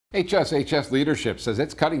HSHS leadership says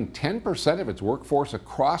it's cutting 10% of its workforce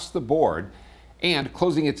across the board and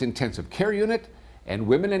closing its intensive care unit and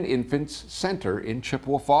women and infants center in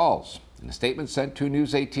Chippewa Falls. In a statement sent to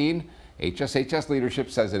News 18, HSHS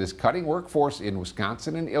leadership says it is cutting workforce in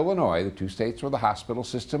Wisconsin and Illinois, the two states where the hospital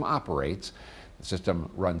system operates. The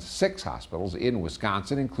system runs 6 hospitals in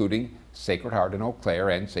Wisconsin, including Sacred Heart in Eau Claire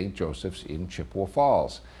and St. Joseph's in Chippewa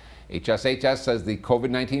Falls. HSHS says the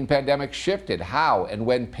COVID-19 pandemic shifted how and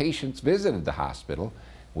when patients visited the hospital,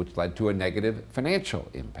 which led to a negative financial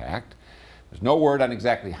impact. There's no word on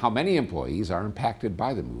exactly how many employees are impacted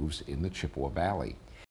by the moves in the Chippewa Valley.